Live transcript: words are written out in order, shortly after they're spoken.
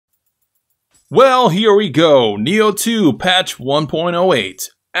Well, here we go. Nioh 2 patch 1.08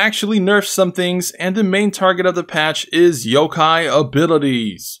 actually nerfs some things, and the main target of the patch is yokai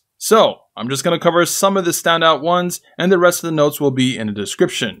abilities. So, I'm just going to cover some of the standout ones, and the rest of the notes will be in the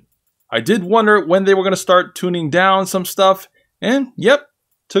description. I did wonder when they were going to start tuning down some stuff, and yep,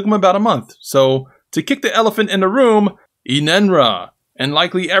 took them about a month. So, to kick the elephant in the room, Enenra, and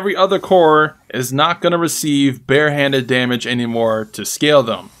likely every other core, is not going to receive barehanded damage anymore to scale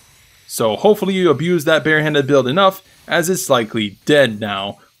them. So hopefully you abuse that barehanded build enough, as it's likely dead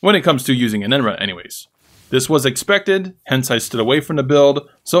now, when it comes to using Enenra anyways. This was expected, hence I stood away from the build,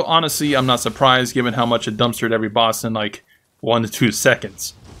 so honestly I'm not surprised given how much it dumpstered every boss in like 1 to 2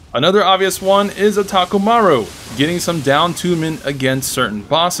 seconds. Another obvious one is Atakumaru, getting some down tunement against certain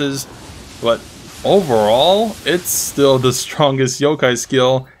bosses, but overall, it's still the strongest yokai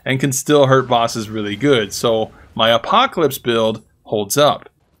skill and can still hurt bosses really good, so my Apocalypse build holds up.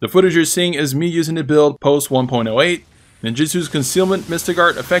 The footage you're seeing is me using the build post 1.08. Ninjutsu's concealment mystic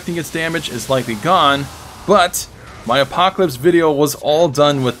art affecting its damage is likely gone, but my Apocalypse video was all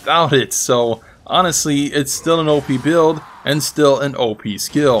done without it, so honestly, it's still an OP build and still an OP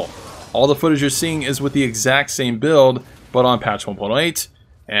skill. All the footage you're seeing is with the exact same build, but on patch 1.08,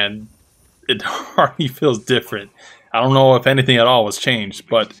 and it hardly feels different. I don't know if anything at all was changed,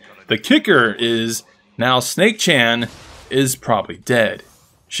 but the kicker is now Snake-chan is probably dead.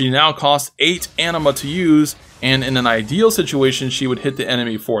 She now costs 8 anima to use, and in an ideal situation she would hit the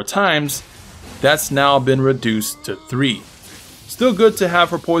enemy 4 times. That's now been reduced to 3. Still good to have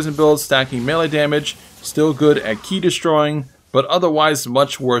her poison build stacking melee damage, still good at ki destroying, but otherwise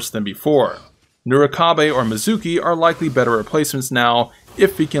much worse than before. Nurikabe or Mizuki are likely better replacements now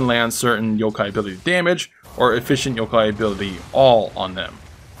if we can land certain yokai ability damage or efficient yokai ability all on them.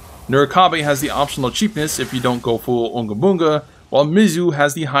 Nurikabe has the optional cheapness if you don't go full Unga Bunga, while Mizu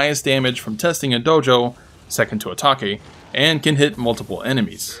has the highest damage from testing in dojo, second to Atake, and can hit multiple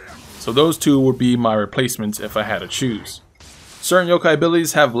enemies. So those two would be my replacements if I had to choose. Certain yokai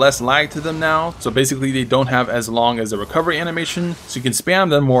abilities have less lag to them now, so basically they don't have as long as a recovery animation, so you can spam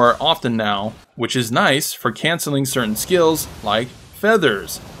them more often now, which is nice for cancelling certain skills like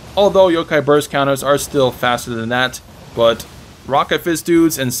feathers. Although yokai burst counters are still faster than that, but Rocket Fist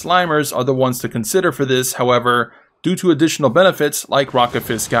dudes and Slimers are the ones to consider for this. However, due to additional benefits like Rocket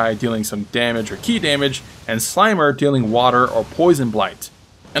Fist guy dealing some damage or ki damage, and Slimer dealing water or poison blight.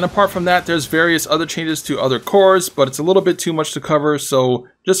 And apart from that, there's various other changes to other cores, but it's a little bit too much to cover, so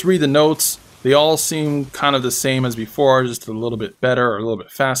just read the notes. They all seem kind of the same as before, just a little bit better or a little bit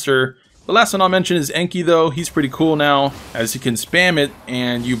faster. The last one I'll mention is Enki though. He's pretty cool now, as you can spam it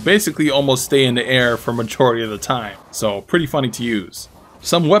and you basically almost stay in the air for majority of the time. So pretty funny to use.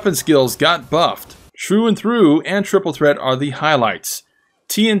 Some weapon skills got buffed. True and Through and Triple Threat are the highlights.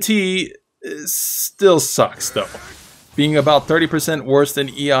 TNT still sucks though, being about 30% worse than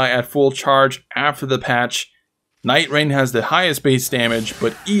EI at full charge after the patch. Night Rain has the highest base damage,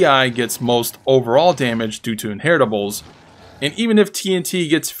 but EI gets most overall damage due to inheritables. And even if TNT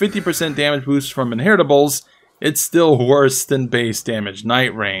gets 50% damage boost from inheritables, it's still worse than base damage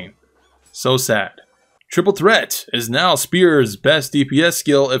Night Rain. So sad. Triple Threat is now Spear's best DPS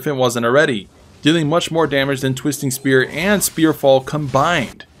skill if it wasn't already, dealing much more damage than Twisting Spear and Spearfall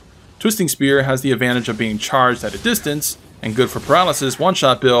combined. Twisting Spear has the advantage of being charged at a distance and good for paralysis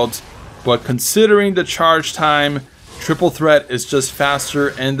one-shot builds, but considering the charge time, Triple Threat is just faster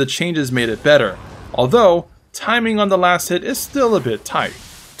and the changes made it better. Although, timing on the last hit is still a bit tight.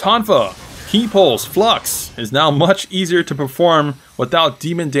 Tonfa, Key Pulse, Flux is now much easier to perform without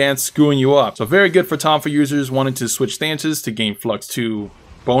Demon Dance screwing you up. So very good for Tonfa users wanting to switch stances to gain Flux 2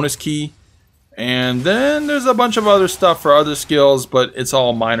 bonus key. And then there's a bunch of other stuff for other skills, but it's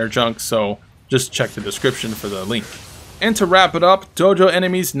all minor junk, so just check the description for the link. And to wrap it up, dojo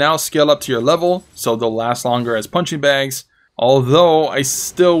enemies now scale up to your level, so they'll last longer as punching bags. Although I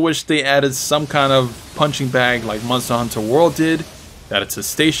still wish they added some kind of punching bag like Monster Hunter World did, that it's a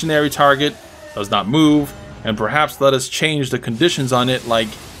stationary target, does not move, and perhaps let us change the conditions on it, like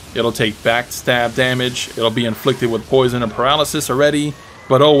it'll take backstab damage, it'll be inflicted with poison and paralysis already,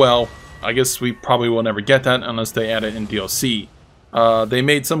 but oh well. I guess we probably will never get that unless they add it in DLC. They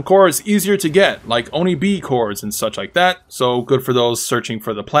made some cores easier to get, like Oni B cores and such like that, so good for those searching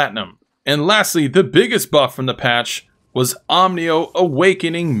for the platinum. And lastly, the biggest buff from the patch was Omnio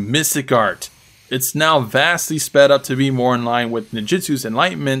Awakening Mystic Art. It's now vastly sped up to be more in line with Ninjutsu's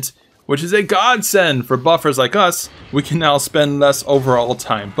Enlightenment, which is a godsend for buffers like us. We can now spend less overall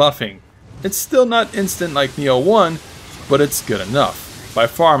time buffing. It's still not instant like Nioh 1, but it's good enough. By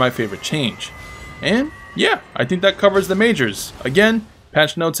far my favorite change. And yeah, I think that covers the majors. Again,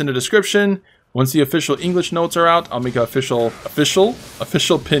 patch notes in the description. Once the official English notes are out, I'll make an official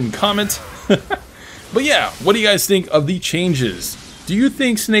pinned comment. But yeah, what do you guys think of the changes? Do you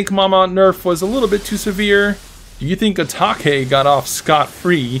think Snake Mama nerf was a little bit too severe? Do you think Atake got off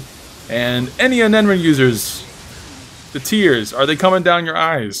scot-free? And any Enenra users, the tears, are they coming down your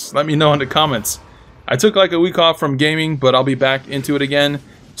eyes? Let me know in the comments. I took like a week off from gaming, but I'll be back into it again,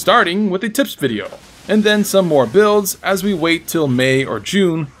 starting with a tips video. And then some more builds as we wait till May or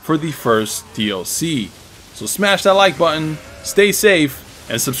June for the first DLC. So smash that like button, stay safe,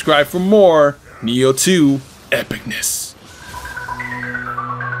 and subscribe for more Nioh 2 epicness.